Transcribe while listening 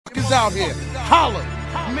motherfuckers out here. Holla.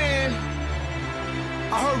 Man,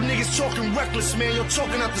 I heard niggas talking reckless, man. You're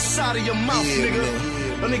talking out the side of your mouth,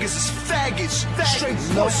 nigga. My niggas is faggots, straight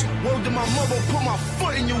pussy. Word to my mother, put my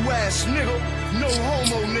foot in your ass, nigga. No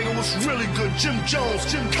homo, nigga. What's really good? Jim Jones,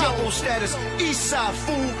 Jim Capo status, Eastside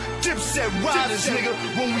fool, Dipset riders, nigga.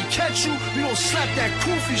 When we catch you, we gon' slap that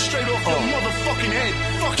kufi straight off your motherfucking head.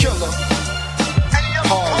 Fuck killer.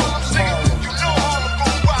 Harlem. You know Harlem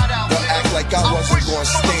gon' ride out, Don't act like I wasn't gonna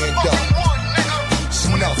stand up. It's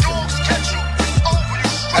nothing.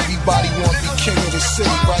 Everybody wanna be king of the city,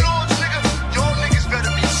 right?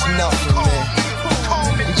 It's nothing, man.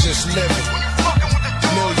 We just living.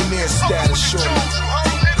 Millionaire status, shorty.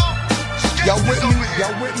 Y'all with me?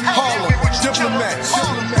 Harlem, diplomats.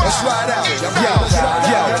 Let's ride out.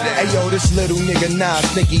 Yo. Hey yo, this little nigga Nas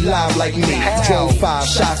think he live like me. Drove 5,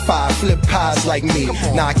 shot 5, flip pies like me.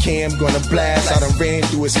 Nah, Cam gonna blast. I done ran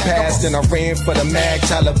through his past, and I ran for the mag.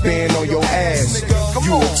 Taliban on your ass.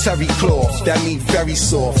 You a terry cloth, that mean very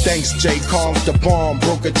soft. Thanks, J. Combs, the bomb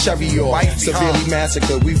broke a cherry off. Severely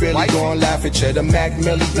massacred, we really gon' laugh at ya. The Mac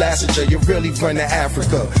Millie blasted ya, you really run to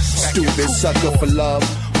Africa. Stupid sucker for love.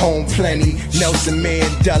 Home plenty, Nelson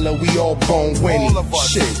Mandela, we all bone winning.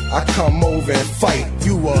 Shit, I come over and fight.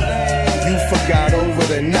 You forgot over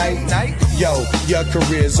the night. Yo, your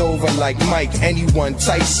career's over like Mike. Anyone,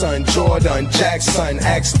 Tyson, Jordan, Jackson.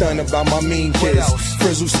 Ask done about my mean kids.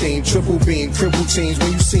 Frizzlestein, triple beam, cripple teams.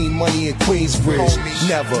 When you seen money in Queensbridge,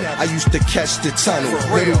 never. I used to catch the tunnel.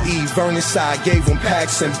 Little E, Burnside, gave them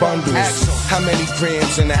packs and bundles. How many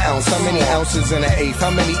grams in an ounce? How many ounces in an eighth? How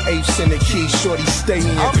many eighths in a key? Shorty, stay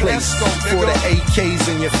in your place. For the AKs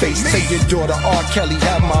in your face. Take your daughter, R. Kelly,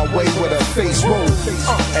 have my way with her face. Roll.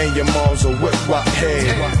 And your mom's a whip-wop head.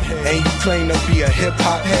 And you claim to be a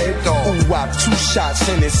hip-hop head? Ooh-wop, 2 shots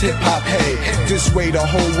in his hip-hop head. This way the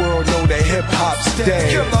whole world know that hip-hop's dead.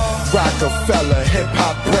 Rockefeller,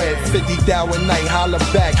 hip-hop bread. 50 thou a night, holla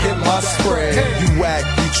back, hit my spread. You whack,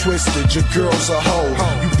 you twisted, your girl's a hoe.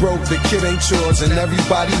 You broke, the kid ain't yours, and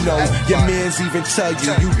everybody know. Your mans even tell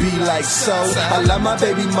you, you be like so. I love my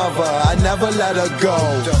baby mother, I never let her go.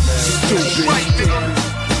 Stupid. Right, nigga.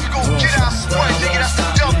 You gon' get out right, nigga. That's the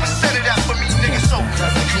dumb percent of that for me, nigga. So,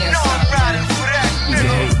 you know I'm riding for that,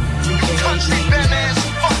 nigga. You country Batmans,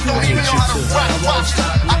 fuck, don't even know how to rock watch.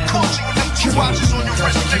 I caught you with them 2 watches on your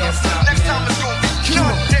wrist, nigga. Next time it's gon' be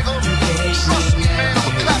none, nigga. Trust me, man,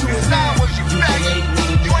 I'ma clap you sideways, you faggot.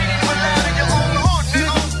 You ain't even allowed in your own hood,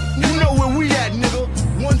 nigga. You know where we at, nigga.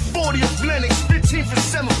 140th Lennox, 15th and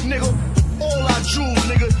 7th, nigga. All our jewels,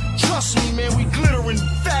 nigga. Trust me, man, we glittering,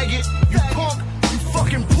 faggot. You punk, you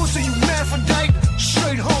fucking pussy, you Hermaphrodite.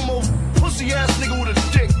 Straight homo, pussy ass nigga with a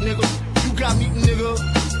dick, nigga. You got me, nigga.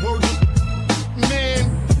 Word up. Man,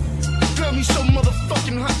 you got me so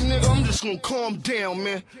motherfucking hot, nigga. I'm just gonna calm down,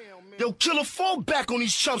 man. Yo, killer, fall back on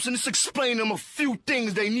these chumps and just explain them a few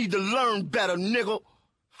things they need to learn better, nigga.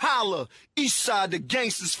 Holla, Eastside, the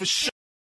gangsters for sure.